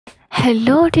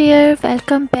Hello dear,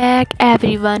 welcome back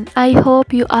everyone. I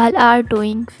hope you all are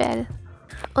doing well.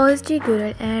 Ozge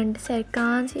Gurel and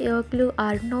Serkan Yoglu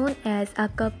are known as a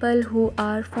couple who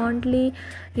are fondly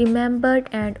remembered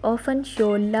and often show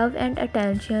love and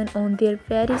attention on their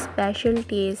very special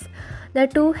days. The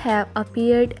two have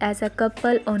appeared as a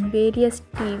couple on various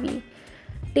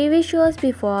TV shows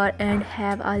before and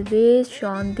have always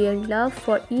shown their love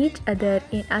for each other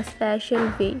in a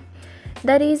special way.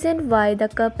 The reason why the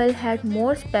couple had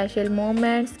more special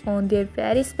moments on their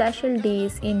very special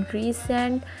days in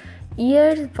recent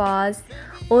years was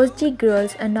Ozge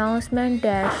Gurel's announcement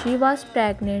that she was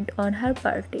pregnant on her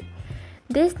birthday.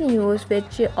 This news,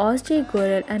 which Ozge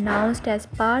Gurel announced as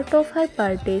part of her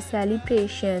birthday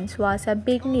celebrations, was a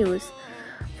big news.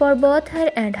 For both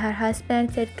her and her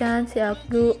husband Serkan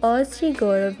Yoglu, Ozge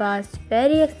Gurel was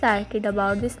very excited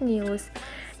about this news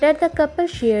that the couple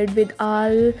shared with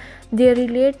all their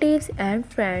relatives and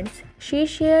friends. She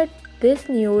shared this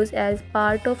news as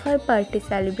part of her birthday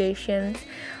celebrations.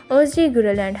 Ozge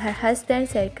Gurel and her husband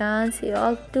Serkan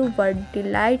Yoglu were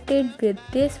delighted with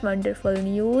this wonderful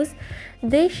news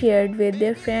they shared with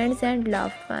their friends and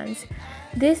loved ones.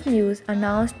 This news,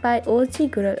 announced by Ozge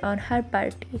Gurel on her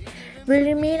birthday, will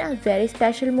remain a very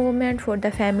special moment for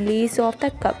the families of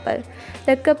the couple.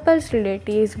 The couple's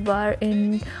relatives were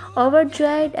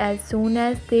overjoyed as soon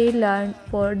as they learned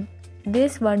for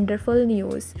this wonderful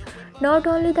news. Not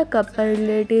only the couple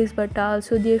relatives but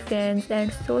also their friends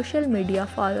and social media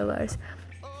followers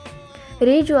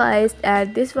rejoiced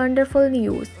at this wonderful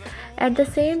news. At the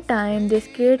same time, this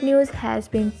great news has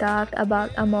been talked about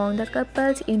among the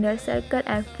couple's inner circle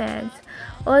and friends.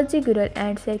 Ozge Gurel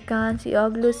and Serkan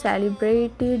Yoglu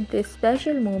celebrated this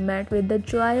special moment with the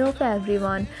joy of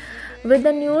everyone with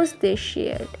the news they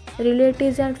shared.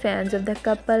 Relatives and friends of the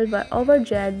couple were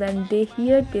overjoyed when they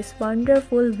heard this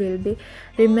wonderful will be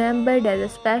remembered as a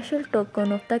special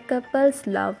token of the couple's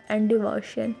love and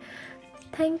devotion.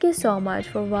 Thank you so much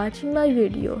for watching my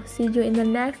video. See you in the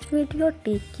next video.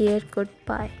 Take care.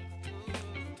 Goodbye.